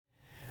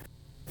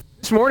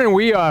this morning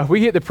we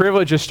get the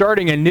privilege of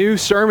starting a new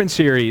sermon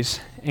series,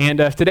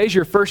 and if today's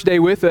your first day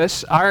with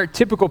us, our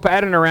typical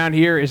pattern around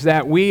here is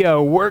that we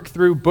work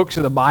through books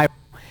of the Bible.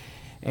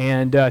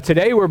 And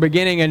today we're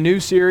beginning a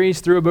new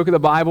series through a book of the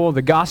Bible,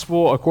 the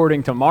Gospel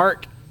according to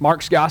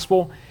Mark's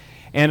Gospel.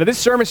 And this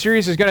sermon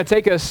series is going to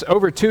take us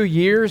over 2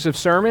 years of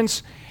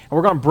sermons, and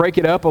we're going to break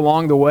it up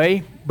along the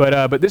way.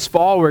 But this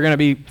fall we're going to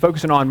be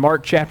focusing on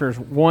Mark chapters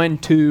 1,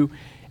 2,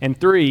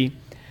 and 3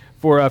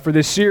 for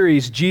this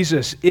series,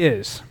 Jesus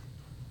Is.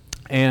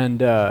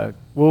 And I'm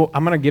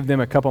going to give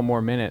them a couple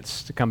more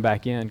minutes to come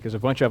back in because a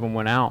bunch of them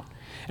went out.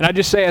 And I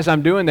just say as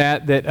I'm doing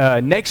that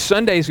next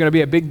Sunday is going to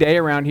be a big day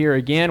around here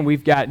again.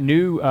 We've got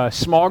new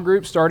small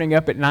groups starting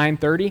up at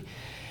 9:30.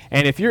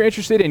 And if you're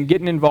interested in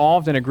getting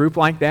involved in a group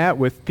like that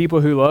with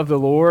people who love the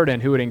Lord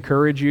and who would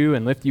encourage you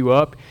and lift you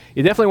up,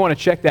 you definitely want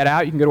to check that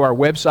out. You can go to our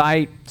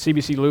website,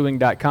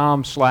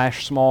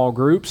 cbcluling.com/small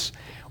groups,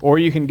 or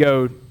you can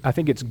go, I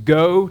think it's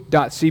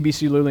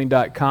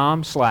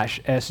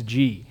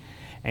go.cbcluling.com/SG.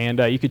 And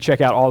you can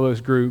check out all those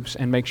groups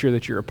and make sure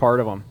that you're a part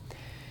of them.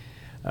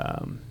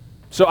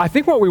 So I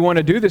think what we want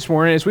to do this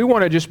morning is we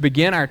want to just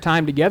begin our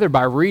time together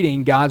by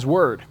reading God's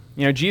Word.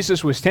 You know,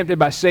 Jesus was tempted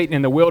by Satan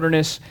in the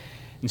wilderness,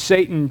 and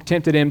Satan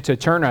tempted him to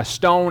turn a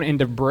stone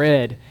into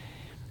bread.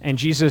 And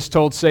Jesus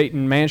told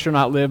Satan, man shall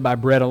not live by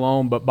bread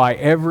alone, but by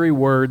every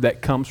word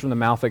that comes from the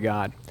mouth of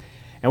God.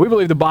 And we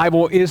believe the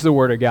Bible is the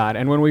Word of God.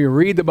 And when we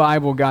read the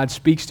Bible, God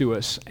speaks to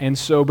us. And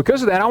so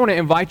because of that, I want to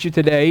invite you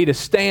today to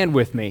stand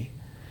with me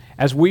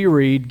as we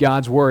read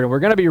God's Word. And we're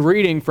going to be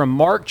reading from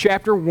Mark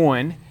chapter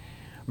 1,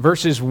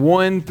 verses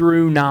 1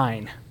 through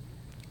 9.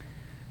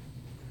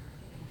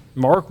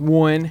 Mark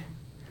 1,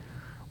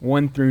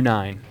 1 through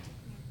 9.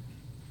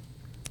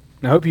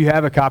 And I hope you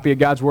have a copy of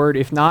God's Word.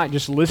 If not,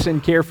 just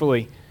listen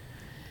carefully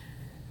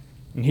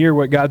and hear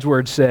what God's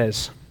Word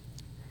says.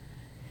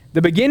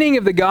 The beginning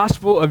of the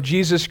gospel of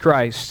Jesus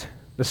Christ,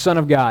 the Son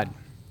of God.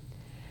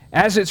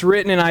 As it's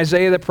written in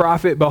Isaiah the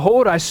prophet,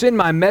 behold, I send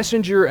my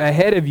messenger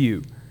ahead of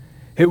you,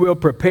 who will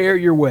prepare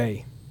your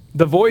way.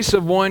 The voice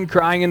of one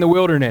crying in the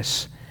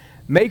wilderness,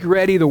 make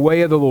ready the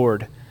way of the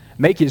Lord,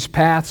 make his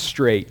path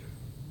straight.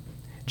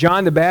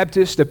 John the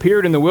Baptist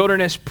appeared in the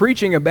wilderness,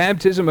 preaching a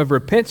baptism of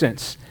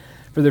repentance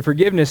for the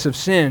forgiveness of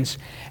sins,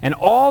 and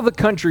all the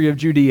country of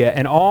Judea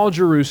and all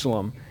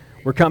Jerusalem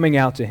were coming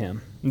out to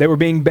him. They were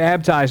being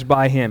baptized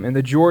by him in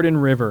the Jordan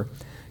River,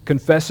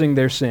 confessing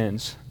their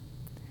sins.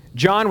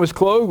 John was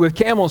clothed with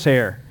camel's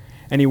hair,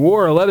 and he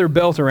wore a leather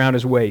belt around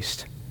his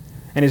waist.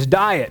 And his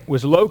diet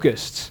was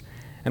locusts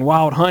and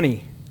wild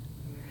honey.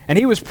 And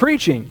he was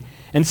preaching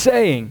and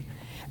saying,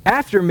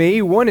 after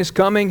me one is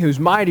coming who's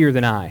mightier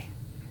than I,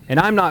 and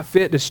I'm not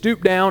fit to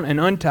stoop down and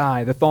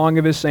untie the thong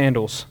of his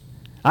sandals.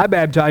 I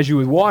baptize you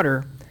with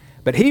water,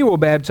 but he will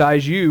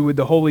baptize you with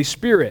the Holy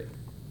Spirit.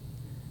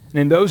 And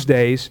in those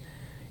days,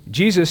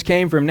 Jesus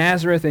came from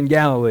Nazareth in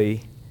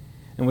Galilee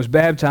and was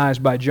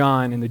baptized by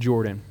John in the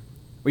Jordan.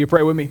 Will you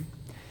pray with me?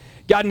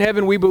 God in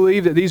heaven, we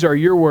believe that these are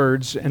your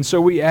words, and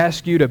so we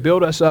ask you to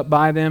build us up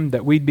by them,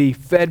 that we'd be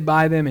fed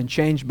by them and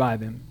changed by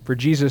them. For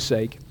Jesus'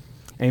 sake,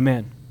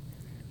 amen.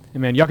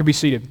 Amen. Y'all can be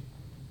seated.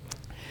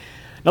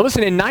 Now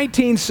listen, in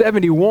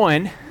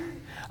 1971,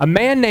 a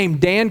man named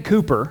Dan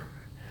Cooper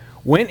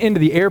went into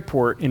the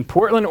airport in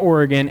Portland,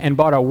 Oregon, and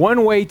bought a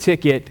one-way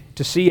ticket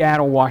to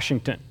Seattle,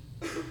 Washington.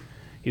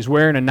 He's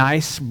wearing a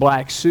nice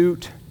black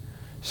suit,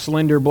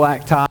 slender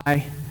black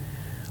tie,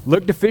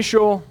 looked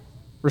official,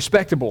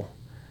 respectable.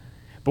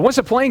 But once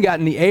the plane got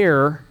in the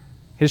air,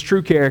 his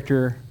true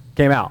character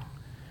came out.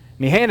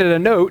 And he handed a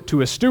note to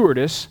a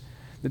stewardess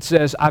that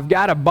says, I've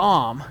got a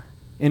bomb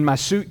in my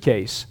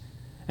suitcase,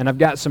 and I've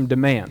got some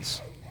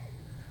demands.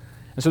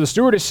 And so the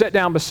stewardess sat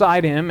down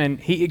beside him, and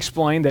he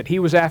explained that he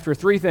was after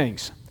three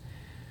things.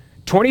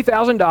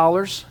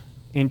 $20,000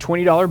 in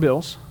 $20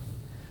 bills,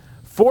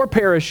 4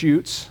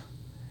 parachutes,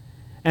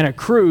 and a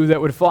crew that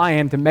would fly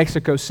him to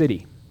Mexico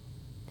City.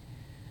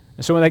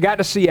 And so when they got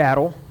to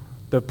Seattle,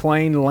 the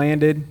plane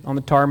landed on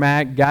the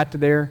tarmac, got to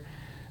their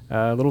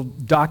little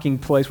docking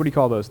place. What do you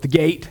call those? The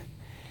gate.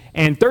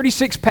 And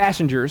 36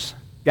 passengers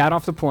got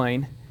off the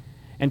plane,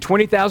 and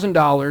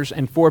 $20,000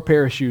 and 4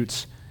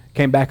 parachutes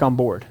came back on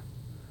board.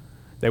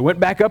 They went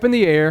back up in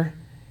the air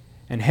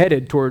and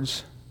headed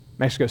towards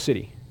Mexico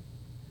City.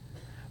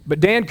 But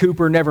Dan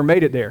Cooper never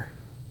made it there.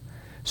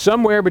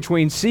 Somewhere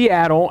between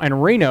Seattle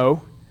and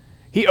Reno,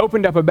 he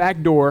opened up a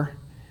back door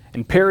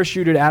and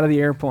parachuted out of the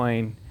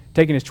airplane,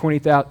 taking his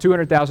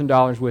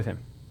 $200,000 with him.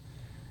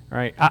 All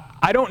right.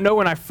 I don't know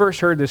when I first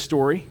heard this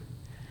story,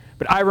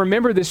 but I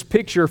remember this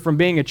picture from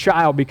being a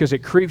child because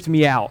it creeped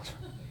me out.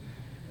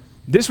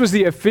 This was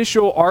the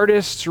official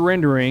artist's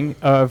rendering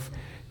of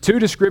 2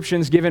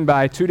 descriptions given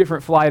by 2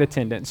 different flight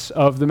attendants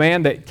of the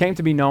man that came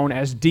to be known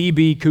as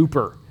D.B.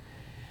 Cooper.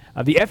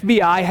 The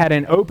FBI had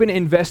an open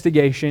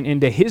investigation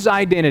into his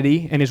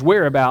identity and his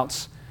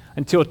whereabouts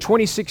until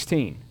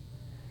 2016.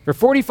 For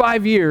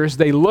 45 years,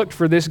 they looked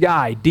for this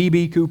guy,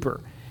 D.B.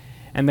 Cooper,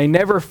 and they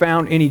never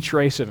found any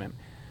trace of him.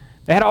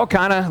 They had all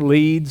kind of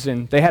leads,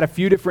 and they had a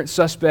few different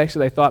suspects that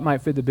they thought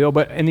might fit the bill,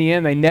 but in the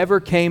end, they never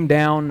came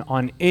down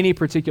on any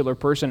particular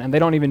person, and they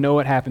don't even know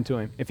what happened to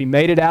him. If he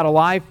made it out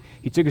alive,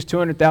 he took his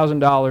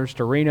 $200,000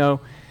 to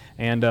Reno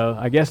and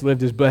I guess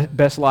lived his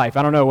best life.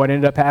 I don't know what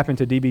ended up happening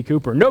to D.B.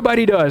 Cooper.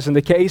 Nobody does, and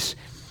the case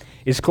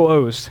is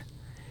closed.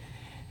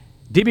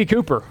 D.B.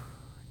 Cooper,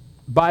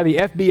 by the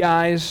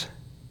FBI's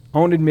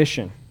own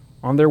admission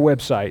on their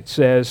website,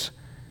 says,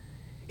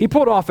 he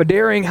pulled off a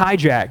daring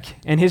hijack,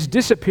 and his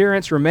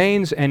disappearance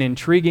remains an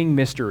intriguing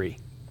mystery.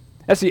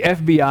 That's the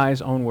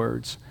FBI's own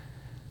words.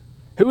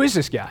 Who is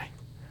this guy?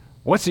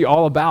 What's he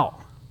all about?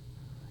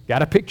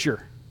 Got a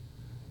picture.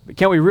 But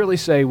can we really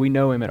say we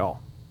know him at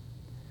all?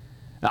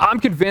 Now, I'm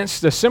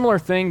convinced a similar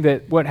thing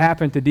that what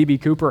happened to D.B.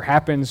 Cooper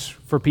happens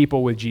for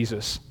people with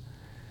Jesus.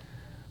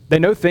 They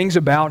know things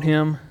about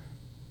him.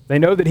 They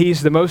know that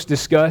he's the most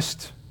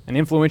discussed and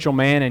influential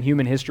man in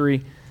human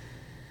history.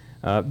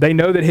 They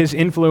know that his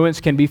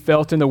influence can be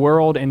felt in the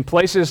world in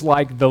places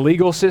like the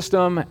legal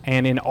system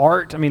and in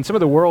art. I mean, some of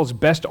the world's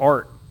best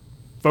art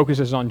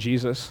focuses on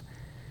Jesus.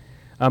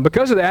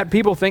 Because of that,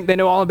 people think they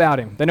know all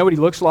about him. They know what he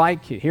looks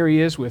like. Here he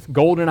is with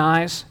golden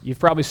eyes. You've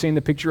probably seen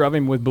the picture of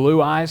him with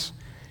blue eyes.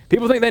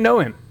 People think they know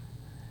him.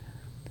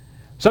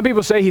 Some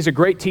people say he's a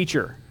great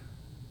teacher.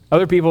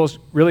 Other people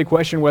really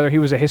question whether he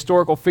was a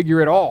historical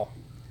figure at all.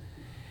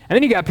 And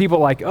then you got people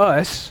like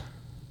us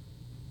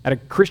at a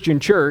Christian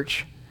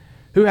church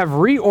who have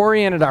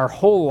reoriented our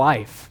whole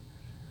life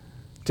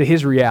to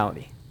his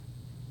reality.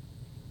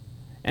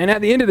 And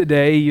at the end of the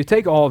day, you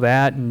take all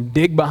that and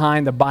dig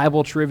behind the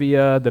Bible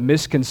trivia, the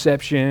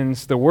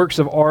misconceptions, the works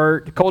of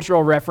art,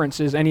 cultural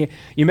references, and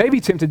you may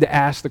be tempted to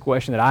ask the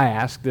question that I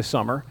asked this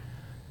summer: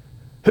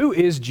 who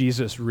is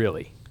Jesus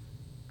really?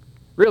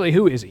 Really,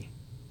 who is he?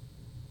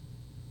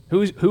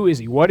 Who is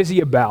he? What is he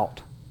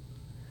about?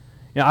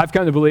 Now, I've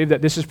come to believe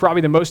that this is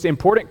probably the most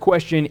important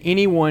question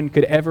anyone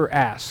could ever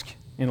ask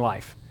in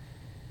life.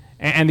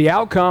 And the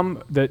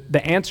outcome,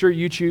 the answer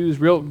you choose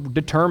will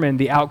determine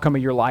the outcome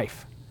of your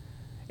life.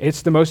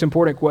 It's the most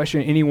important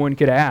question anyone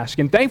could ask.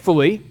 And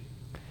thankfully,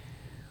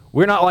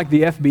 we're not like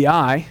the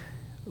FBI,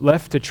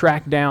 left to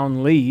track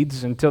down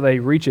leads until they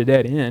reach a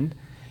dead end.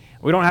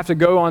 We don't have to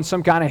go on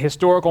some kind of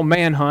historical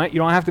manhunt. You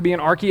don't have to be an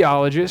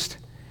archaeologist.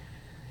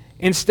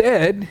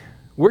 Instead,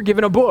 we're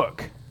given a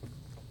book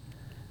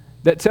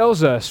that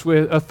tells us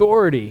with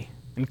authority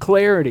and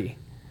clarity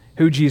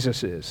who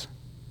Jesus is.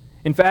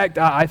 In fact,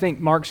 I think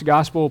Mark's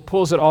gospel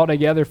pulls it all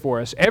together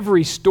for us.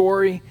 Every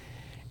story,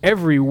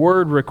 every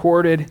word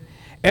recorded,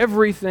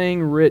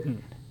 everything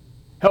written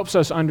helps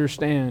us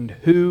understand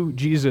who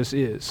Jesus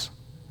is.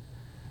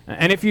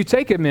 And if you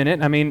take a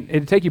minute, I mean,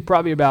 it'd take you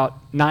probably about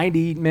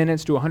 90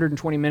 minutes to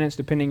 120 minutes,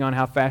 depending on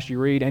how fast you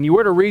read, and you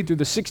were to read through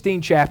the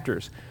 16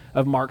 chapters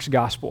of Mark's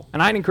gospel.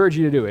 And I'd encourage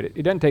you to do it.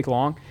 It doesn't take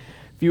long.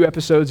 A few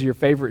episodes of your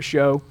favorite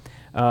show.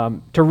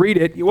 To read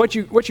it, what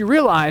you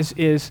realize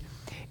is,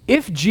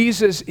 if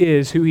Jesus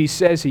is who he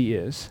says he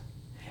is,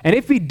 and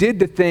if he did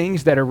the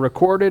things that are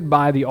recorded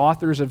by the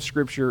authors of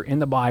Scripture in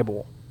the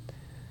Bible,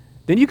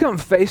 then you come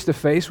face to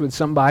face with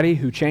somebody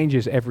who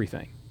changes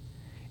everything.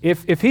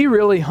 If he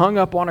really hung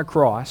up on a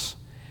cross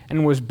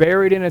and was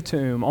buried in a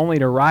tomb only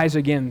to rise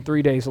again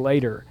 3 days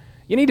later,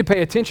 you need to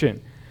pay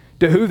attention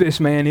to who this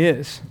man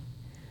is.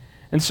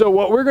 And so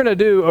what we're going to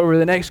do over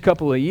the next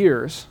couple of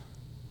years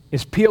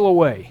is peel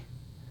away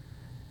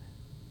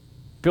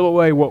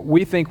what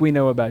we think we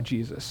know about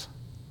Jesus,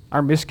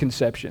 our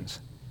misconceptions.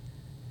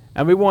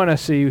 And we want to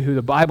see who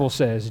the Bible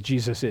says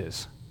Jesus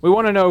is. We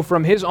want to know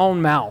from his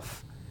own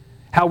mouth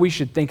how we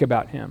should think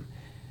about him.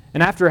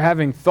 And after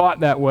having thought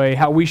that way,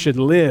 how we should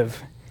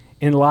live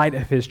in light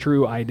of his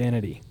true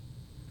identity.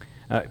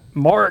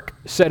 Mark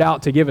set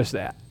out to give us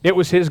that. It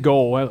was his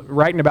goal.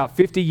 Writing about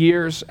 50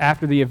 years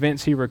after the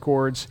events he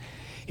records,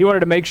 he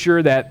wanted to make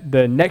sure that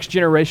the next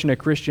generation of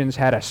Christians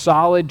had a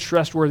solid,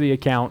 trustworthy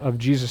account of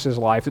Jesus'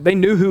 life, that they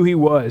knew who he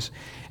was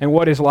and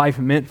what his life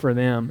meant for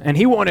them. And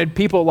he wanted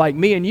people like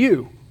me and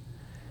you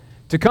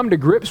to come to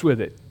grips with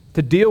it,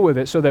 to deal with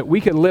it, so that we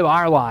could live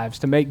our lives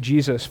to make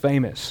Jesus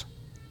famous.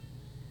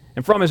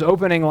 And from his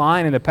opening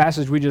line in the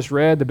passage we just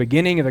read, the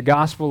beginning of the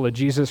gospel of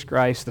Jesus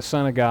Christ, the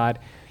Son of God,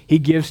 he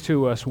gives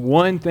to us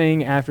one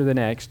thing after the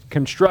next,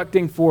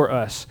 constructing for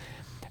us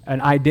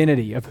an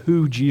identity of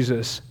who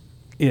Jesus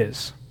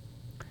is.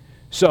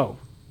 So,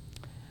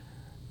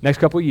 next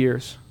couple of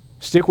years,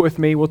 stick with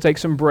me. We'll take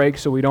some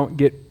breaks so we don't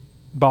get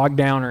bogged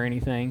down or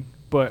anything,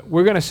 but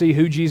we're going to see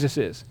who Jesus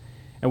is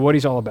and what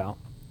he's all about.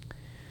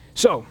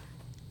 So,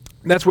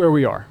 that's where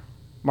we are,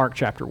 Mark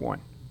chapter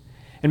 1.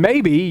 And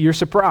maybe you're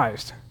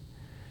surprised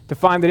to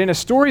find that in a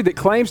story that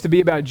claims to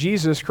be about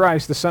Jesus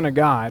Christ, the Son of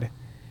God,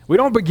 we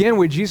don't begin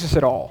with Jesus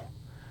at all,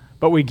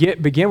 but we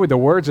begin with the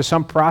words of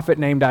some prophet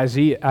named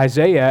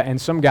Isaiah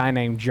and some guy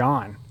named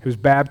John who's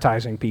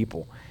baptizing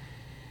people.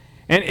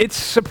 And it's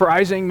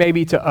surprising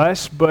maybe to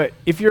us, but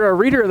if you're a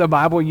reader of the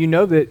Bible, you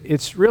know that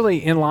it's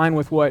really in line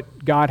with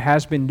what God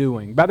has been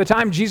doing. By the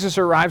time Jesus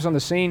arrives on the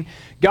scene,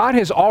 God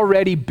has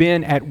already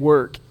been at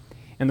work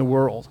in the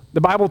world.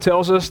 The Bible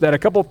tells us that a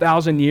couple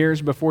thousand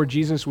years before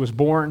Jesus was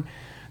born,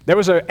 there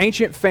was an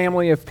ancient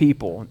family of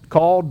people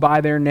called by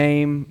their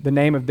name, the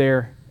name of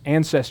their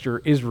ancestor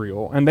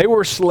Israel, and they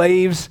were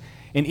slaves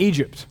in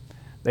Egypt.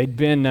 They'd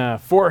been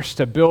forced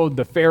to build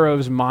the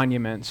Pharaoh's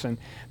monuments, and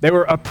they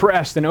were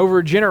oppressed, and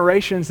over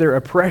generations their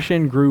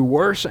oppression grew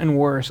worse and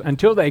worse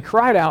until they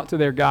cried out to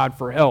their God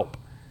for help.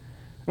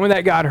 And when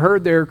that God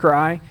heard their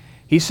cry,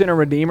 he sent a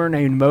redeemer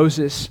named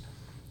Moses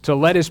to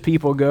let his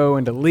people go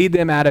and to lead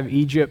them out of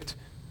Egypt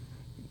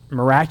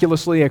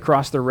miraculously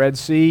across the Red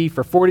Sea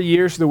for 40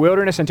 years to the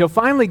wilderness until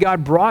finally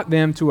God brought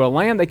them to a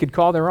land they could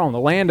call their own, the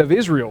land of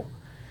Israel.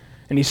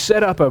 And he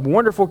set up a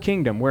wonderful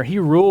kingdom where he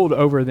ruled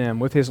over them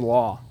with his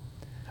law.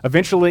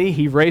 Eventually,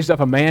 he raised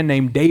up a man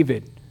named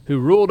David who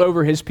ruled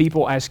over his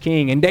people as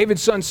king. And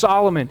David's son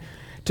Solomon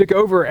took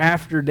over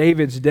after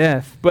David's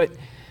death. But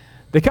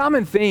the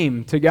common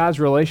theme to God's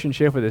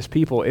relationship with his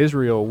people,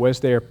 Israel, was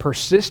their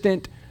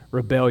persistent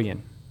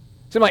rebellion.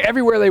 It seemed like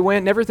everywhere they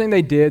went and everything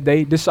they did,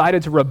 they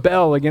decided to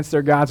rebel against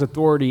their God's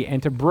authority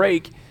and to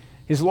break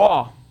his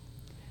law.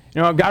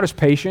 You know, God was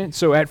patient,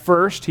 so at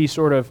first he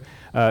sort of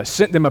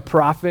sent them a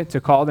prophet to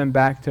call them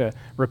back to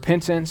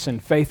repentance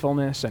and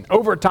faithfulness. And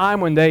over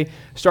time, when they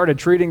started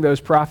treating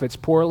those prophets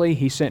poorly,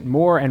 he sent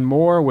more and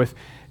more with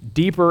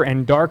deeper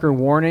and darker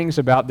warnings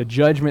about the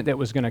judgment that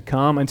was going to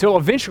come until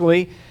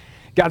eventually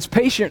God's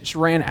patience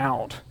ran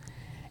out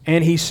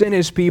and he sent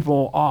his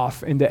people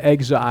off into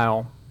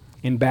exile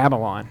in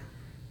Babylon.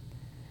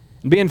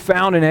 And being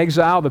found in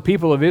exile, the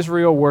people of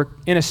Israel were,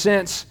 in a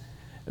sense,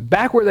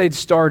 back where they'd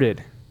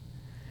started,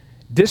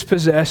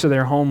 dispossessed of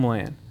their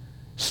homeland,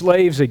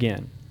 slaves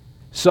again,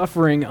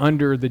 suffering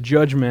under the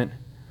judgment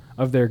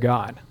of their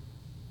God.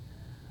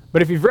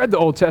 But if you've read the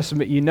Old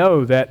Testament, you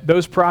know that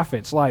those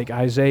prophets like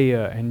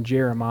Isaiah and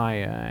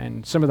Jeremiah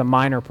and some of the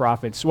minor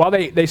prophets, while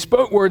they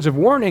spoke words of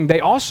warning, they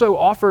also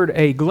offered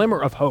a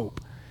glimmer of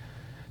hope.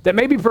 That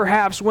maybe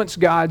perhaps once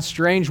God's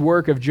strange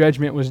work of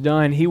judgment was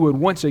done, he would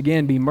once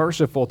again be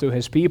merciful to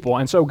his people.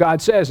 And so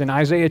God says in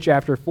Isaiah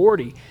chapter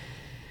 40,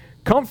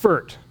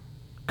 comfort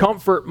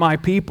my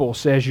people,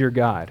 says your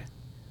God.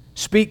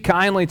 Speak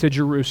kindly to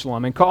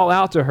Jerusalem and call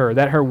out to her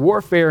that her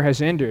warfare has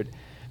ended,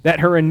 that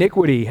her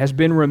iniquity has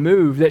been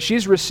removed, that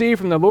she's received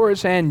from the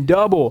Lord's hand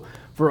double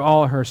for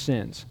all her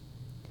sins.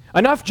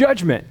 Enough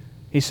judgment,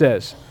 he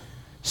says.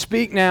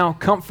 Speak now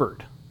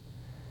comfort.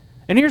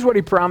 And here's what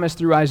he promised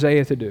through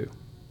Isaiah to do.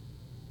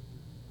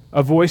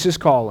 A voice is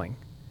calling.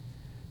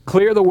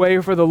 Clear the way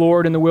for the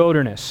Lord in the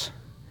wilderness.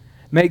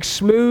 Make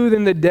smooth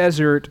in the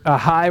desert a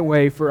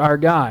highway for our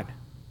God.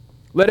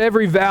 Let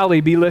every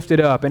valley be lifted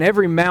up, and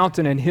every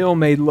mountain and hill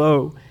made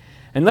low.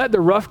 And let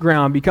the rough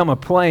ground become a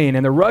plain,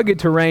 and the rugged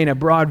terrain a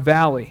broad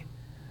valley.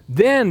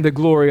 Then the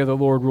glory of the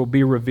Lord will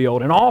be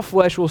revealed, and all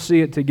flesh will see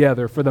it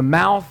together, for the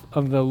mouth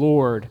of the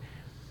Lord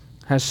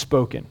has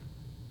spoken.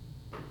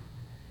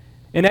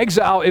 In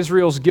exile,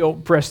 Israel's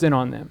guilt pressed in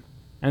on them,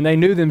 and they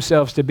knew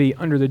themselves to be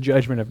under the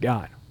judgment of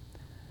God.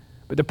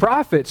 But the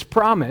prophets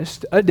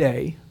promised a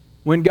day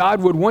when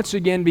God would once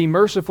again be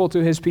merciful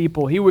to his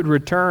people. He would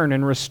return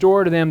and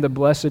restore to them the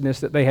blessedness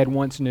that they had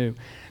once knew,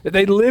 that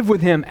they'd live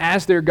with him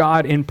as their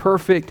God in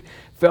perfect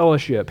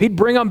fellowship. He'd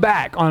bring them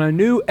back on a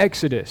new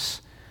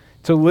exodus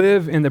to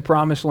live in the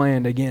promised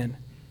land again.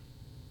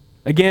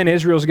 Again,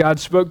 Israel's God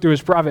spoke through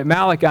his prophet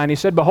Malachi, and he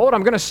said, behold,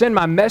 I'm going to send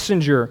my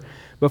messenger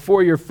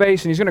before your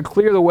face, and he's going to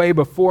clear the way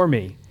before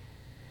me.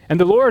 And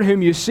the Lord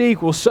whom you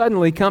seek will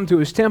suddenly come to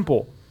his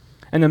temple,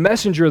 and the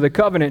messenger of the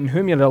covenant in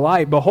whom you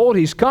delight, behold,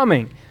 he's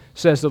coming,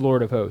 says the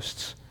Lord of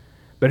hosts.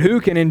 But who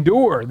can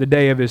endure the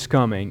day of his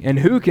coming, and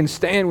who can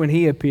stand when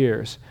he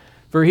appears?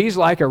 For he's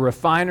like a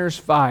refiner's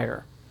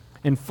fire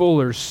and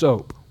fuller's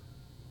soap.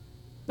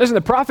 Listen,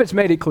 the prophets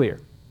made it clear.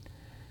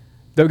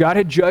 Though God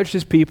had judged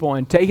his people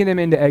and taken them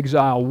into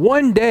exile,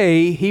 one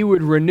day he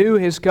would renew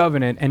his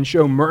covenant and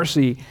show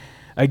mercy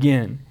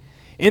again.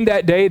 In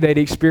that day, they'd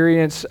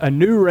experience a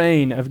new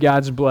reign of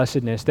God's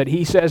blessedness, that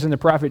he says in the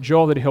prophet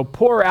Joel that he'll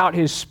pour out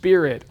his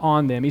spirit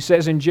on them. He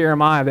says in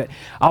Jeremiah that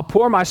I'll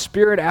pour my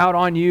spirit out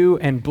on you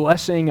and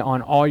blessing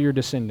on all your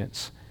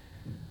descendants.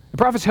 The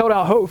prophets held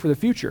out hope for the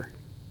future.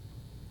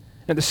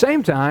 At the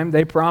same time,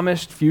 they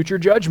promised future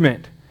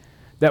judgment,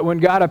 that when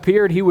God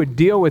appeared, he would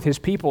deal with his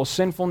people's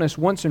sinfulness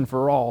once and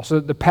for all, so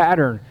that the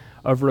pattern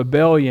of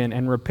rebellion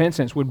and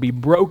repentance would be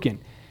broken,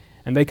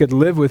 and they could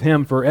live with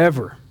him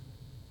forever.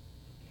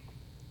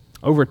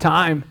 Over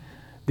time,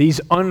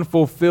 these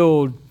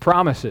unfulfilled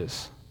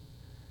promises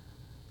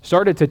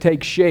started to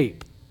take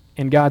shape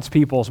in God's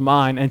people's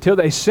mind until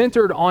they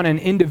centered on an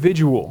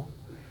individual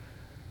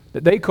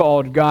that they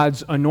called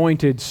God's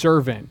anointed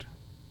servant,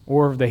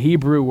 or the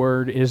Hebrew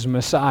word is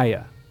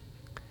Messiah.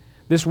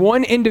 This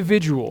one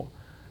individual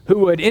who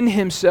would in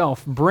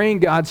himself bring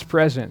God's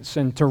presence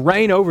and to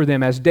reign over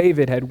them as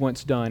David had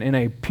once done in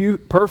a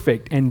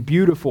perfect and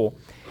beautiful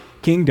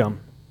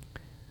kingdom.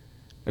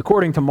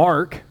 According to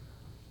Mark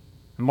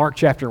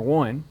chapter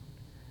 1,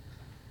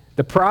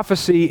 the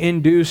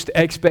prophecy-induced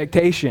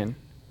expectation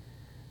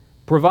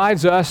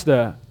provides us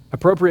the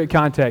appropriate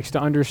context to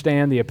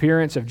understand the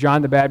appearance of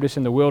John the Baptist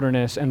in the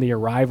wilderness and the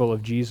arrival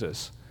of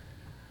Jesus.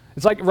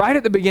 It's like right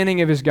at the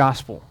beginning of his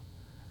gospel.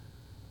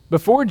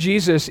 Before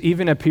Jesus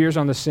even appears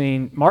on the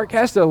scene, Mark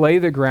has to lay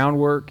the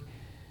groundwork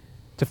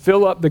to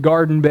fill up the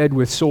garden bed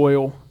with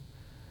soil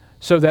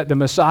so that the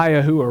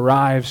Messiah who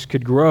arrives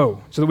could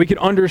grow, so that we could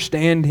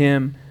understand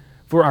him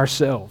for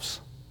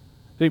ourselves.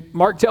 See,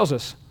 Mark tells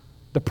us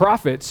the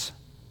prophets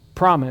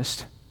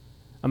promised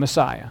a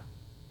Messiah.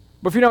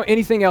 But if you know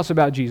anything else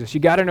about Jesus, you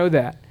got to know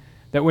that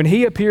when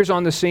he appears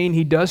on the scene,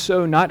 he does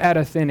so not out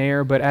of thin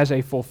air, but as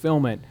a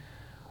fulfillment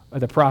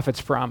of the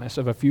prophet's promise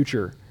of a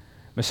future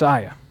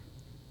Messiah.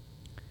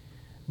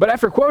 But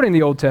after quoting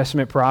the Old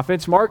Testament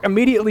prophets, Mark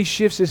immediately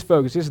shifts his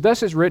focus. He says,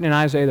 "Thus is written in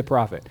Isaiah the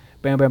prophet."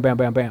 Bam, bam, bam,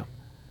 bam, bam.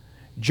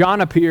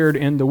 John appeared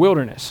in the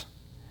wilderness.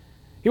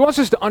 He wants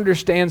us to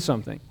understand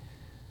something,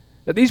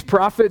 that these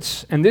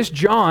prophets and this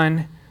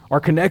John are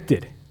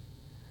connected.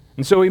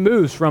 And so he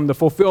moves from the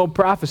fulfilled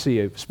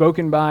prophecy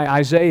spoken by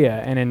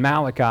Isaiah and in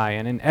Malachi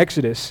and in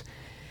Exodus,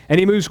 and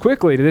he moves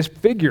quickly to this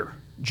figure,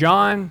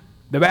 John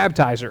the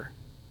Baptizer.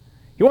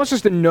 He wants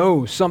us to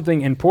know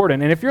something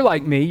important. And if you're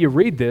like me, you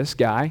read this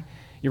guy,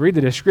 you read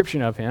the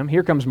description of him.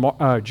 Here comes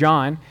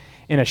John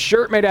in a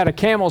shirt made out of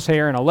camel's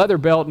hair and a leather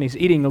belt, and he's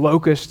eating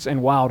locusts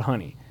and wild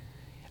honey.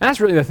 And that's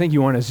really the thing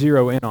you want to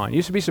zero in on. You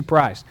used to be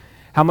surprised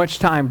how much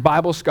time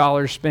Bible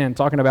scholars spend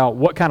talking about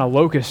what kind of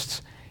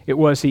locusts it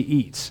was he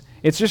eats.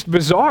 It's just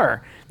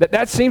bizarre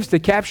that seems to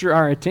capture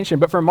our attention.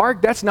 But for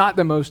Mark, that's not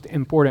the most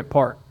important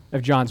part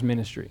of John's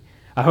ministry.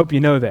 I hope you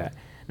know that.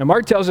 Now,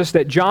 Mark tells us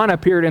that John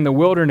appeared in the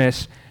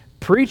wilderness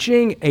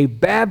preaching a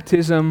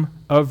baptism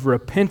of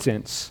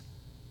repentance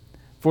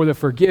for the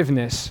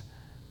forgiveness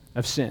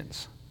of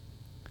sins.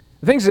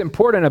 The thing that's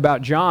important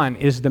about John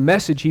is the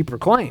message he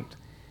proclaimed.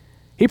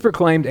 He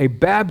proclaimed a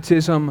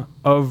baptism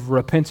of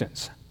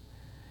repentance.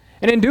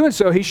 And in doing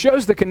so, he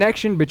shows the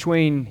connection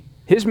between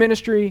his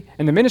ministry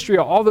and the ministry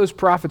of all those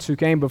prophets who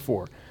came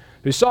before,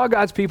 who saw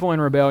God's people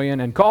in rebellion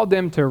and called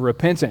them to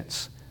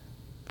repentance.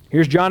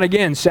 Here's John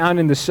again,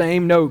 sounding the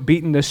same note,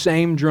 beating the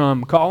same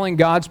drum, calling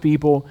God's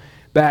people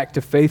back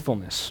to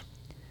faithfulness.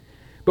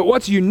 But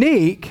what's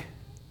unique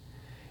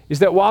is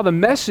that while the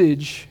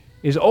message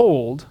is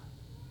old,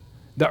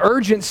 the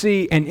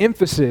urgency and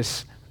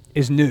emphasis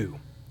is new.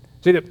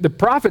 See, the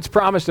prophets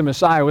promised the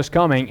Messiah was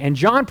coming, and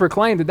John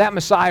proclaimed that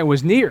Messiah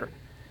was near.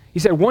 He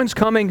said, "One's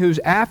coming who's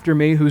after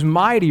me, who's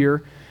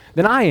mightier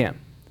than I am."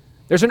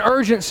 There's an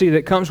urgency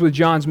that comes with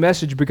John's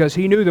message because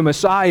he knew the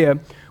Messiah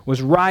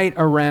was right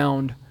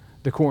around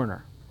the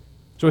corner.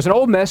 So it's an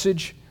old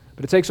message,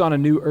 but it takes on a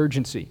new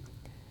urgency.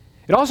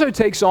 It also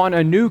takes on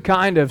a new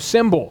kind of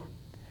symbol.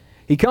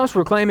 He comes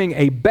proclaiming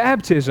a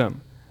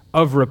baptism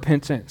of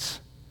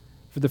repentance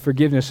for the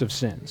forgiveness of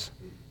sins.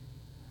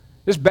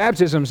 This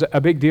baptism's a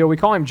big deal. We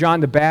call him John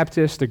the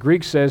Baptist. The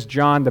Greek says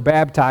John the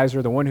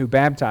Baptizer, the one who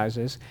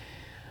baptizes.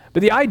 But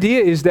the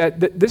idea is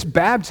that this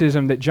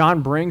baptism that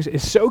John brings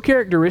is so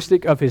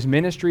characteristic of his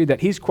ministry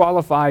that he's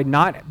qualified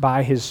not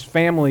by his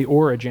family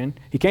origin.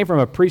 He came from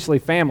a priestly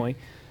family,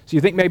 so you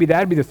think maybe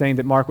that'd be the thing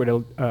that Mark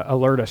would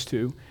alert us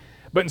to.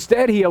 But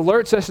instead, he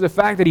alerts us to the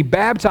fact that he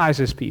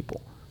baptizes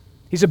people.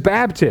 He's a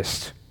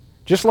Baptist,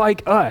 just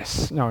like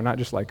us. No, not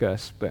just like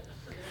us, but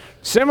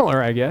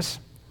similar, I guess.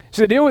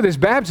 So the deal with this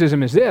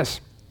baptism is this,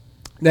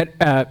 that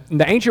in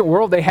the ancient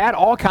world, they had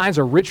all kinds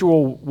of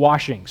ritual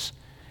washings.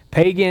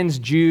 Pagans,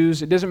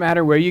 Jews, it doesn't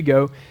matter where you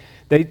go.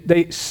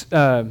 They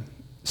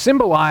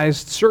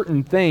symbolized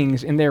certain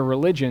things in their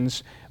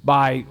religions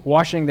by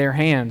washing their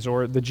hands,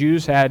 or the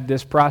Jews had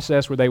this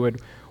process where they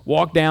would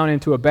walk down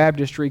into a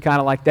baptistry kind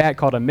of like that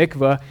called a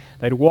mikveh.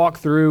 They'd walk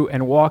through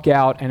and walk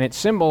out, and it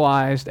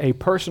symbolized a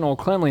personal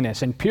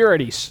cleanliness and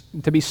purity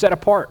to be set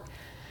apart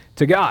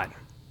to God.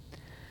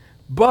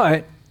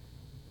 But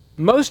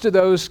most of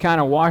those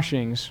kind of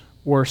washings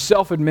were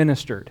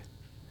self-administered.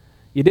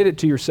 You did it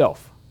to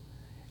yourself.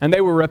 And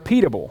they were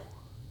repeatable.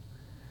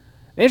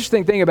 The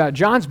interesting thing about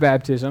John's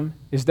baptism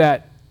is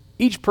that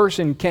each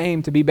person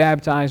came to be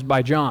baptized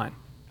by John,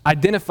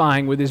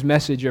 identifying with his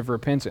message of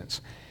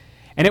repentance.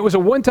 And it was a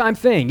one-time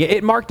thing.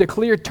 It marked a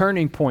clear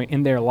turning point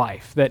in their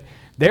life, that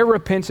they're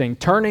repenting,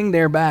 turning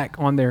their back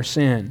on their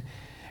sin,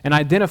 and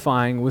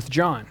identifying with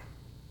John.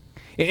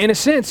 In a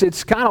sense,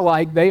 it's kind of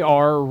like they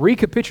are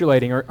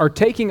recapitulating or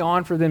taking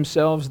on for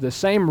themselves the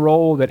same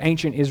role that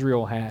ancient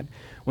Israel had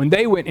when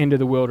they went into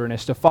the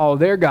wilderness to follow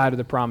their God to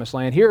the promised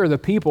land. Here are the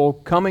people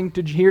coming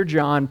to hear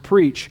John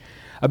preach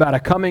about a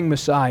coming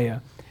Messiah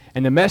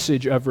and the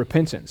message of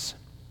repentance.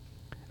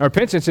 Now,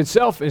 repentance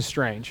itself is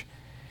strange.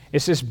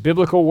 It's this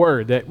biblical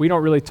word that we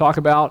don't really talk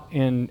about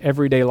in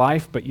everyday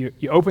life, but you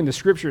open the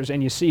scriptures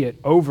and you see it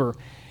over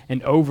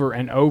and over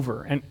and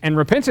over. And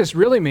repentance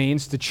really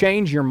means to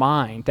change your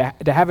mind,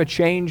 to have a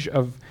change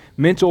of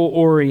mental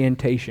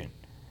orientation.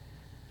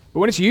 But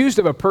when it's used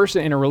of a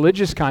person in a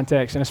religious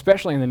context, and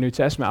especially in the New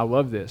Testament, I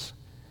love this.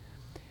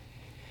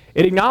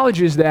 It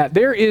acknowledges that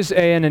there is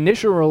an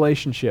initial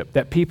relationship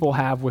that people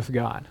have with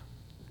God.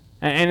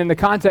 And in the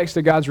context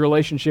of God's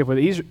relationship with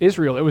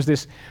Israel, it was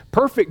this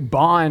perfect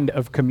bond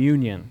of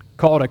communion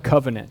called a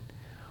covenant,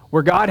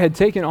 where God had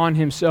taken on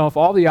himself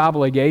all the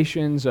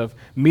obligations of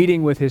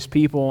meeting with his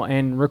people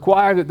and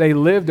required that they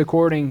lived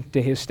according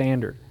to his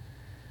standard.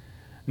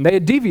 And they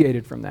had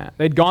deviated from that.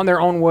 They'd gone their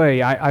own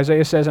way.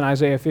 Isaiah says in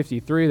Isaiah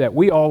 53 that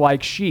we all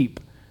like sheep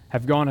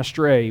have gone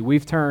astray.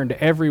 We've turned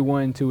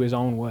everyone to his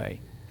own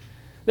way.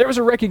 There was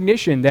a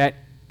recognition that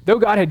though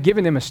God had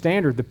given them a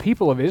standard, the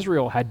people of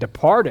Israel had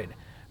departed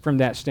from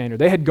that standard.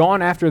 They had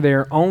gone after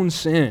their own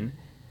sin.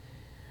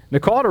 The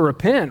call to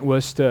repent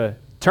was to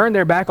turn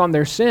their back on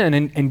their sin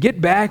and get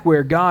back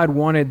where God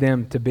wanted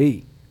them to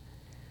be.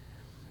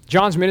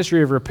 John's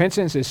ministry of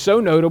repentance is so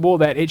notable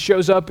that it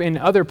shows up in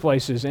other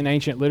places in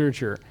ancient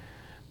literature.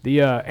 The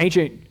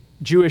ancient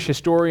Jewish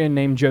historian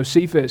named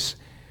Josephus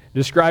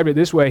described it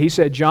this way. He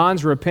said,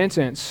 John's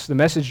repentance, the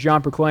message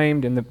John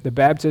proclaimed and the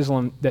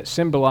baptism that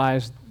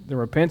symbolized the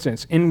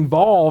repentance,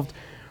 involved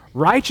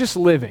righteous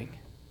living,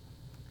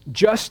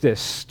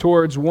 justice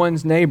towards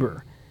one's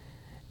neighbor,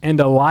 and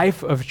a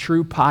life of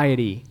true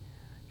piety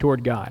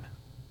toward God.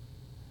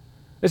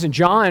 Listen,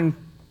 John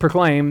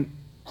proclaimed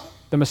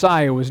the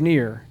Messiah was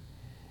near,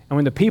 and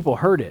when the people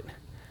heard it,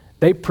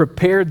 they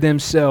prepared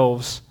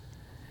themselves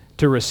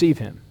to receive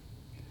him.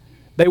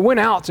 They went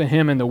out to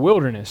him in the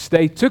wilderness.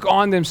 They took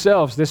on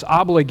themselves this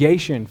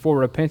obligation for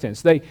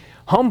repentance. They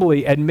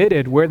humbly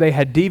admitted where they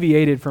had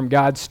deviated from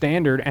God's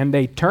standard, and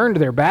they turned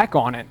their back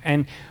on it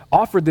and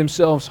offered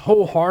themselves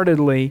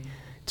wholeheartedly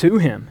to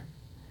him.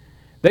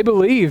 They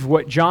believed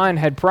what John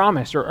had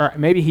promised, or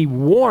maybe he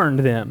warned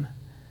them,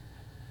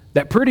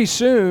 that pretty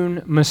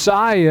soon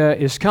Messiah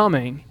is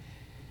coming.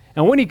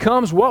 And when he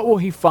comes, what will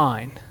he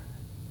find?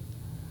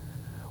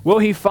 Will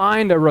he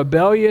find a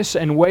rebellious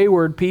and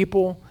wayward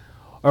people?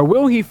 Or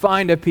will he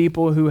find a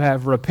people who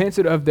have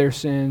repented of their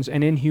sins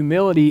and in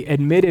humility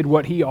admitted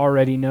what he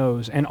already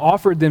knows and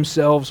offered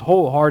themselves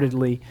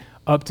wholeheartedly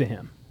up to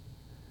him?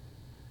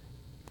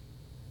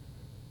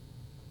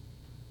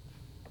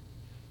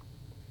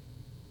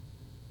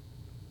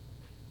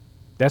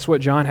 That's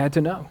what John had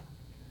to know.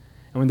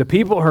 And when the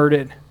people heard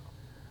it,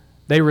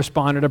 they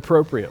responded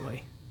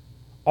appropriately.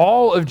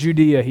 All of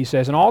Judea, he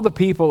says, and all the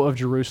people of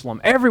Jerusalem,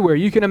 everywhere,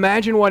 you can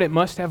imagine what it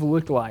must have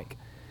looked like.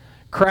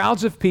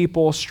 Crowds of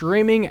people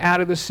streaming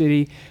out of the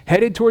city,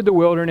 headed toward the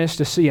wilderness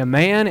to see a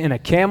man in a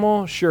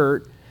camel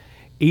shirt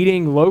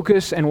eating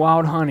locusts and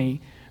wild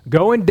honey,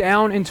 going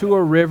down into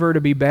a river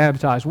to be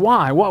baptized.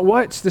 Why?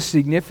 What's the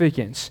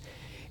significance?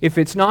 If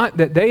it's not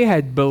that they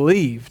had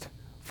believed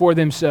for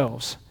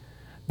themselves,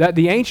 that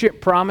the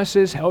ancient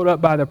promises held up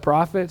by the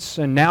prophets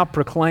and now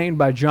proclaimed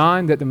by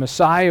John that the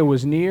Messiah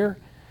was near,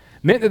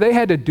 meant that they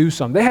had to do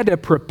something. They had to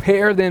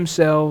prepare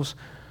themselves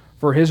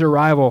for his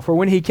arrival. For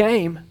when he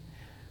came,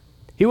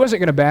 he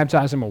wasn't going to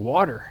baptize them with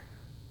water.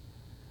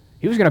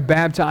 He was going to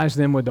baptize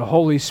them with the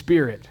Holy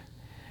Spirit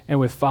and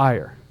with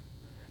fire.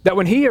 That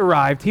when he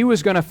arrived, he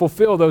was going to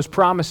fulfill those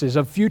promises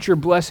of future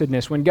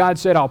blessedness. When God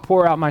said, I'll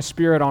pour out my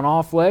Spirit on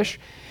all flesh,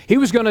 he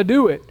was going to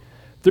do it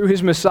through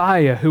his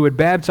Messiah who would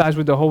baptize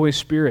with the Holy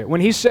Spirit.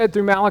 When he said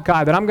through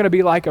Malachi that I'm going to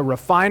be like a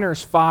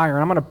refiner's fire,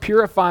 and I'm going to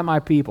purify my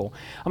people.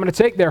 I'm going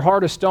to take their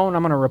heart of stone,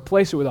 I'm going to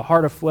replace it with a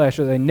heart of flesh,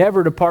 so they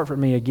never depart from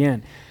me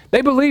again.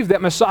 They believed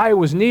that Messiah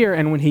was near,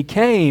 and when he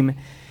came,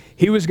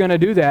 he was going to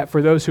do that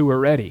for those who were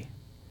ready.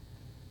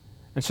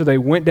 And so they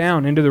went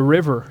down into the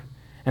river,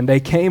 and they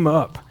came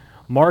up,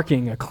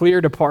 marking a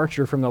clear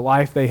departure from the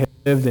life they had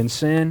lived in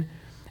sin,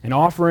 and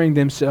offering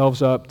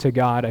themselves up to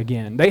God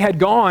again. They had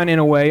gone, in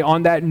a way,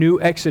 on that new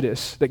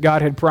exodus that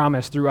God had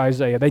promised through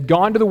Isaiah. They'd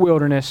gone to the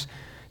wilderness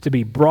to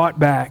be brought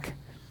back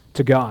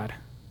to God.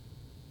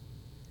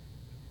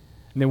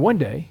 And then one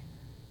day,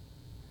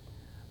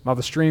 while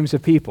the streams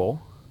of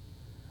people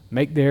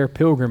make their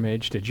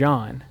pilgrimage to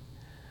John,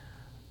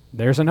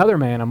 there's another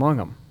man among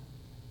them.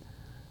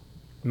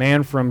 A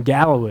man from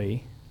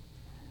Galilee,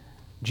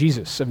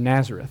 Jesus of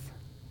Nazareth.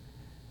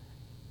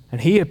 And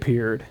he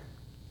appeared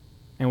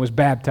and was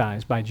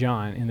baptized by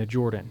John in the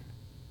Jordan.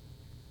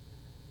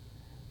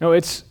 No,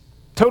 it's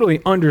totally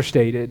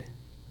understated.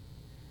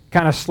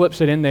 Kind of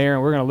slips it in there,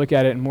 and we're going to look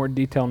at it in more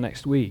detail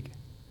next week.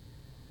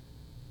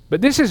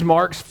 But this is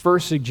Mark's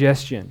first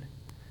suggestion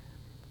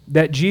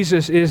that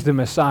Jesus is the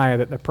Messiah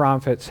that the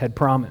prophets had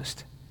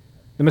promised,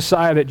 the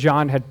Messiah that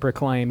John had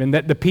proclaimed, and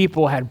that the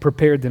people had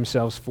prepared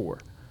themselves for.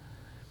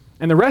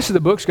 And the rest of the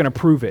book's going to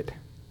prove it.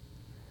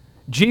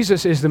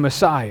 Jesus is the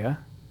Messiah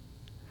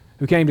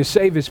who came to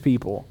save his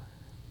people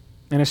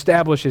and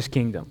establish his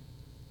kingdom.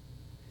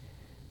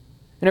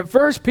 And at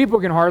first,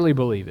 people can hardly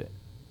believe it.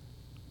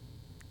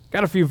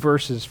 Got a few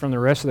verses from the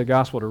rest of the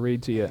gospel to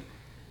read to you.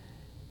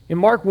 In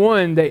Mark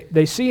 1,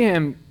 they see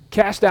him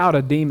cast out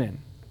a demon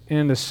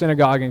in the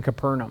synagogue in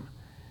Capernaum.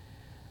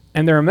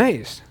 And they're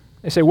amazed.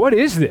 They say, what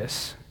is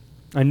this?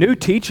 A new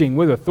teaching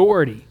with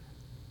authority.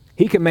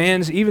 He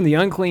commands even the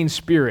unclean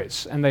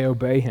spirits, and they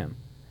obey him.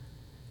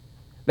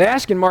 They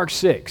ask in Mark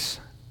 6,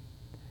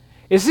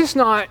 is this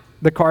not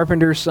the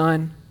carpenter's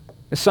son,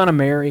 the son of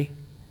Mary,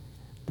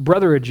 the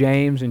brother of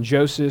James and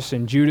Joseph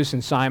and Judas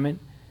and Simon?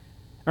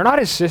 Are not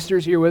his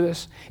sisters here with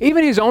us?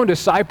 Even his own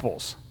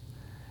disciples,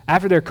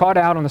 after they're caught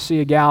out on the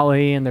Sea of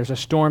Galilee and there's a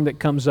storm that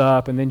comes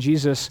up, and then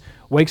Jesus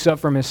wakes up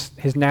from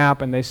his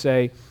nap and they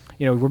say,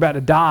 we're about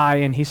to die,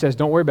 and he says,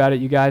 don't worry about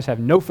it, you guys have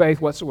no faith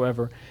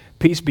whatsoever,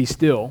 peace be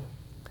still.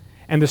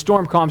 And the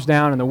storm calms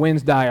down and the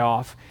winds die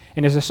off,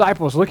 and his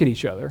disciples look at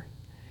each other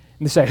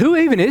and they say, who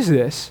even is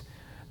this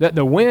that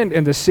the wind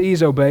and the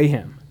seas obey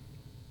him?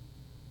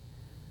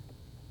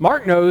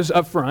 Mark knows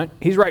up front,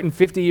 he's writing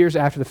 50 years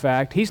after the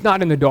fact, he's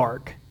not in the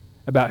dark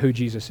about who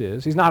Jesus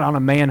is. He's not on a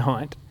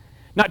manhunt,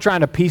 not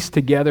trying to piece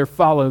together,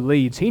 follow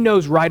leads. He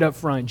knows right up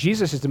front,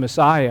 Jesus is the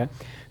Messiah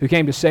who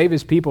came to save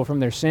his people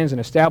from their sins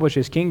and establish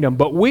his kingdom.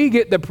 But we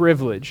get the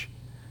privilege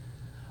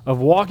of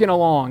walking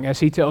along as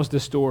he tells the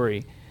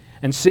story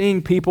and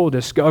seeing people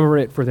discover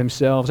it for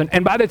themselves.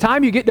 And by the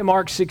time you get to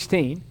Mark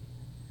 16,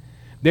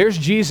 there's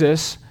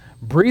Jesus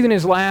breathing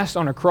his last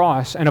on a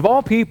cross, and of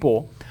all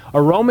people,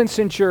 a Roman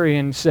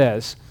centurion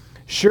says,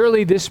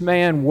 surely this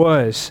man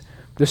was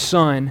the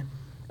Son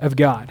of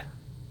God.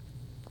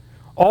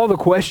 All the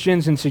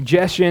questions and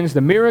suggestions,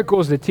 the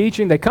miracles, the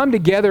teaching, they come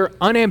together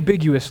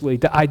unambiguously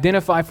to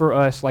identify for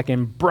us, like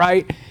in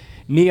bright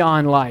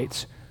neon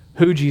lights,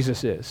 who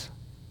Jesus is.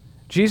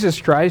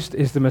 Jesus Christ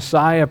is the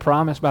Messiah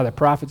promised by the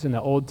prophets in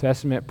the Old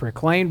Testament,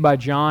 proclaimed by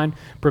John,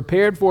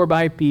 prepared for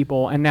by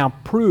people, and now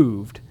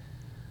proved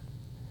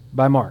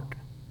by Mark.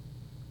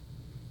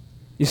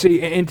 You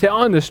see, in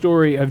telling the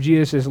story of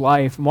Jesus'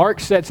 life, Mark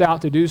sets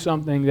out to do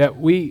something that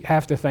we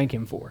have to thank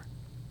him for.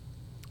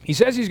 He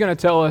says he's going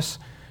to tell us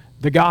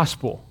the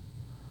gospel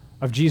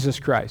of Jesus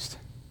Christ.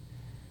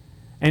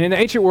 And in the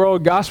ancient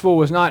world, gospel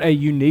was not a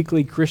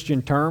uniquely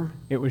Christian term.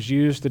 It was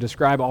used to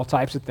describe all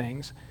types of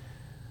things.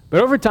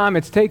 But over time,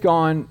 it's taken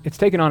on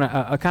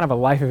a kind of a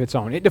life of its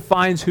own. It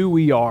defines who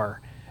we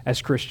are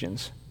as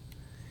Christians.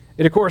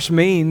 It, of course,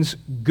 means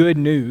good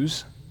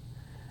news.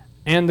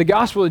 And the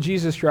gospel of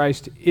Jesus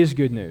Christ is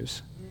good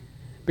news.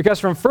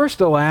 Because from first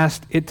to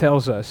last, it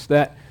tells us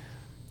that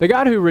the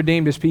God who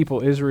redeemed his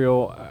people,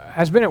 Israel,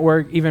 has been at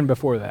work even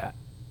before that.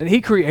 That he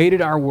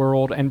created our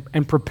world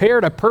and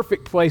prepared a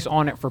perfect place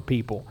on it for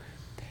people.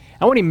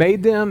 And when he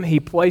made them, he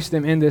placed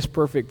them in this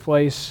perfect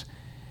place,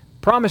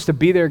 promised to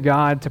be their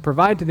God, to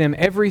provide to them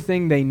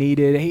everything they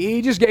needed.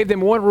 He just gave them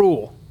one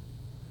rule.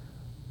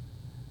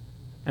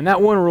 And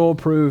that one rule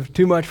proved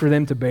too much for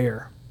them to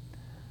bear.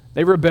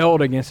 They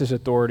rebelled against his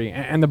authority,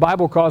 and the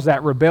Bible calls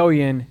that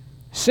rebellion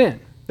sin.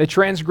 They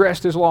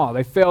transgressed his law.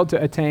 They failed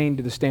to attain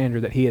to the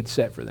standard that he had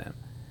set for them.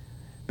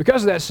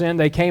 Because of that sin,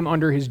 they came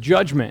under his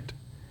judgment,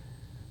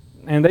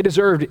 and they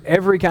deserved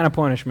every kind of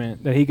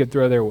punishment that he could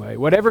throw their way.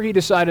 Whatever he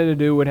decided to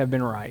do would have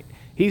been right.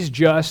 He's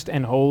just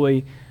and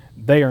holy.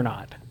 They are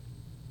not.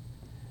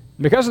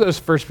 Because of those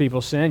first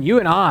people's sin, you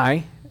and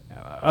I,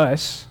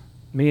 us,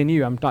 me and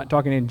you, I'm not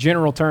talking in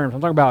general terms.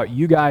 I'm talking about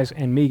you guys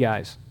and me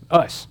guys,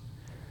 us.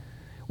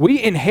 We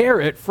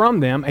inherit from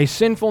them a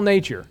sinful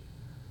nature,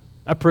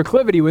 a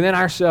proclivity within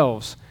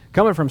ourselves,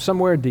 coming from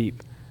somewhere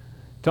deep,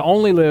 to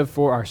only live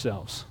for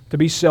ourselves, to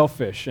be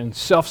selfish and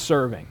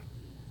self-serving,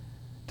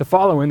 to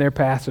follow in their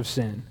paths of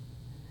sin.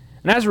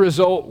 And as a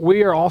result,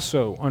 we are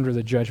also under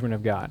the judgment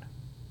of God,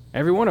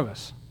 every one of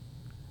us.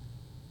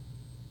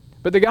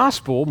 But the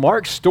gospel,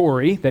 Mark's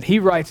story that he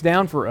writes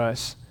down for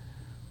us,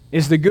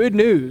 is the good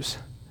news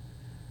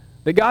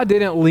that God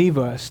didn't leave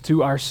us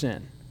to our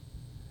sin.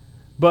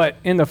 But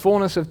in the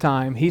fullness of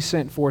time, he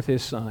sent forth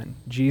his Son,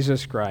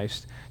 Jesus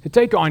Christ, to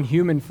take on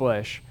human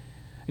flesh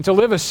and to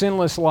live a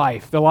sinless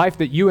life, the life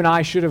that you and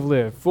I should have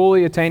lived,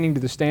 fully attaining to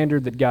the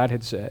standard that God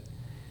had set.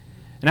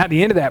 And at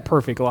the end of that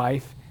perfect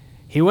life,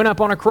 he went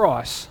up on a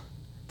cross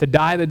to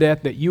die the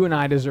death that you and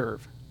I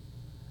deserve.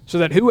 So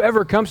that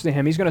whoever comes to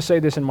him, he's going to say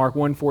this in Mark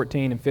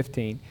 1:14 and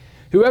 15,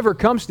 whoever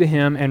comes to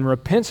him and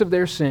repents of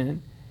their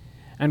sin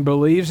and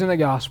believes in the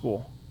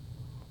gospel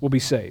will be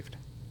saved.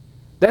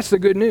 That's the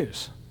good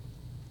news.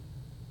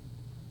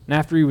 And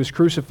after he was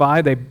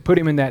crucified, they put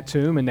him in that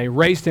tomb and they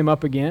raised him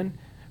up again.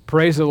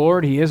 Praise the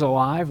Lord, he is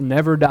alive,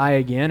 never die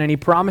again. And he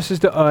promises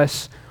to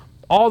us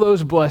all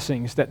those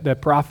blessings that the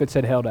prophets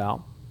had held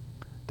out,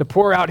 to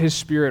pour out his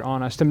Spirit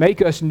on us, to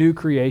make us new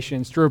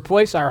creations, to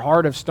replace our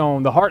heart of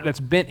stone, the heart that's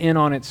bent in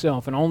on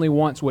itself and only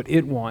wants what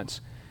it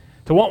wants,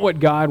 to want what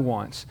God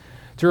wants,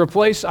 to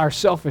replace our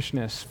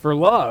selfishness for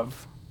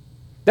love.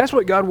 That's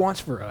what God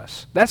wants for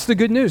us. That's the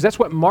good news. That's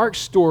what Mark's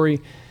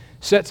story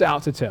sets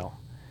out to tell.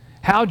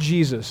 How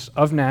Jesus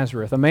of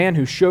Nazareth, a man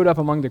who showed up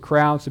among the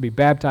crowds to be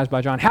baptized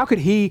by John, how could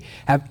he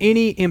have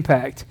any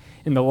impact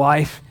in the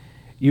life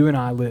you and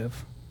I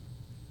live?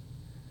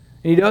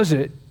 And he does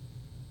it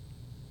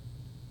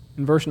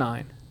in verse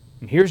 9.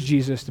 And here's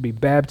Jesus to be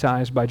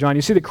baptized by John.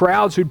 You see the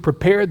crowds who'd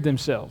prepared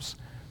themselves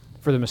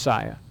for the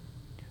Messiah,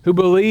 who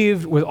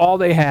believed with all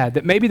they had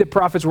that maybe the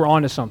prophets were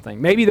onto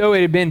something. Maybe though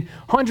it had been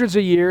hundreds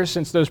of years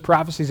since those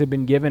prophecies had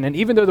been given, and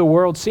even though the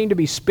world seemed to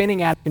be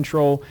spinning out of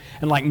control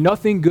and like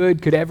nothing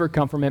good could ever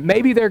come from it,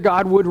 maybe their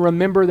God would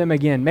remember them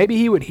again. Maybe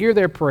he would hear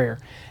their prayer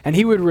and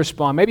he would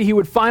respond. Maybe he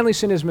would finally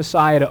send his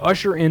Messiah to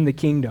usher in the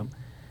kingdom.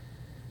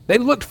 They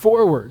looked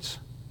forwards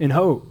in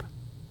hope.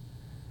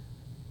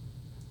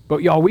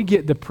 But y'all, we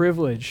get the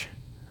privilege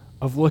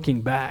of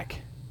looking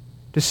back,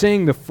 to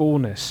seeing the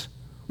fullness.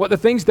 What the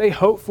things they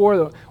hope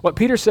for, what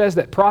Peter says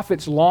that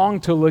prophets long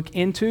to look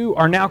into,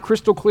 are now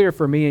crystal clear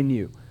for me and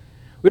you.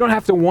 We don't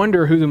have to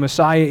wonder who the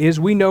Messiah is.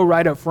 We know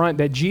right up front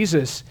that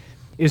Jesus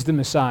is the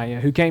Messiah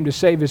who came to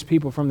save his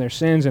people from their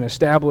sins and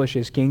establish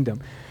his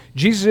kingdom.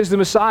 Jesus is the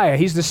Messiah.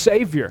 He's the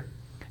Savior.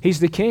 He's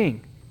the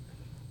King.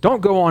 Don't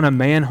go on a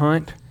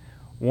manhunt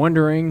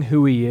wondering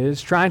who he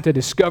is, trying to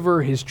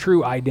discover his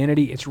true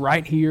identity. It's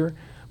right here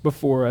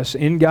before us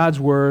in God's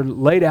Word,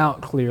 laid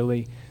out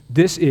clearly.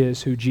 This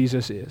is who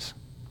Jesus is.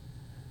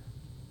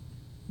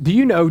 Do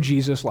you know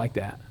Jesus like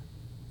that?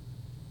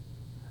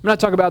 I'm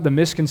not talking about the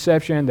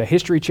misconception, the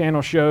History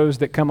Channel shows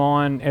that come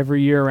on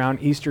every year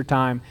around Easter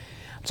time.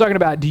 I'm talking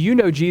about, do you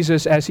know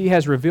Jesus as he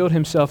has revealed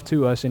himself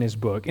to us in his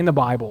book, in the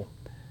Bible?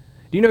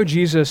 Do you know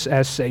Jesus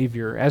as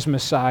Savior, as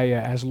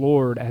Messiah, as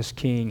Lord, as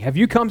King? Have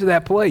you come to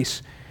that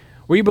place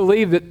where you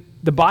believe that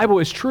the Bible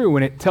is true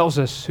when it tells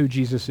us who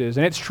Jesus is,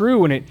 and it's true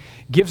when it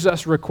gives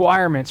us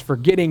requirements for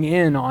getting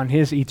in on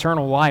his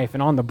eternal life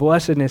and on the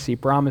blessedness he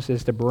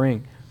promises to bring?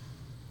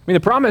 I mean, the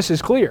promise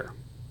is clear,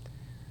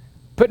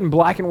 put in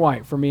black and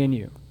white for me and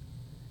you.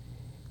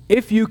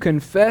 If you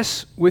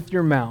confess with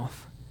your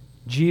mouth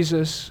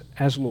Jesus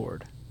as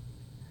Lord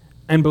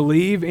and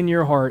believe in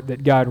your heart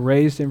that God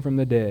raised him from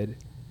the dead,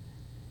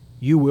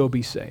 you will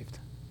be saved.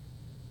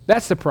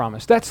 That's the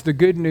promise. That's the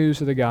good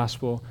news of the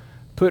gospel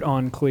put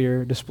on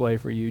clear display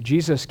for you.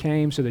 Jesus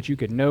came so that you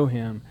could know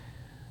him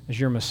as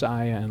your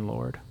Messiah and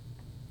Lord.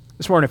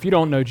 This morning, if you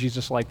don't know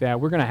Jesus like that,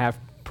 we're going to have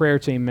prayer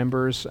team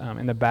members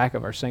in the back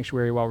of our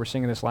sanctuary while we're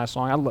singing this last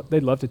song.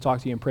 They'd love to talk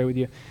to you and pray with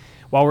you.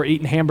 While we're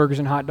eating hamburgers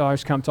and hot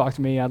dogs, come talk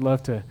to me. I'd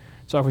love to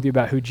talk with you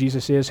about who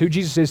Jesus is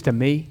to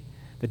me,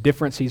 the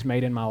difference he's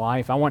made in my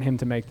life. I want him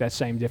to make that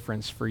same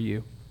difference for you.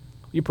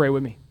 Will you pray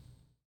with me?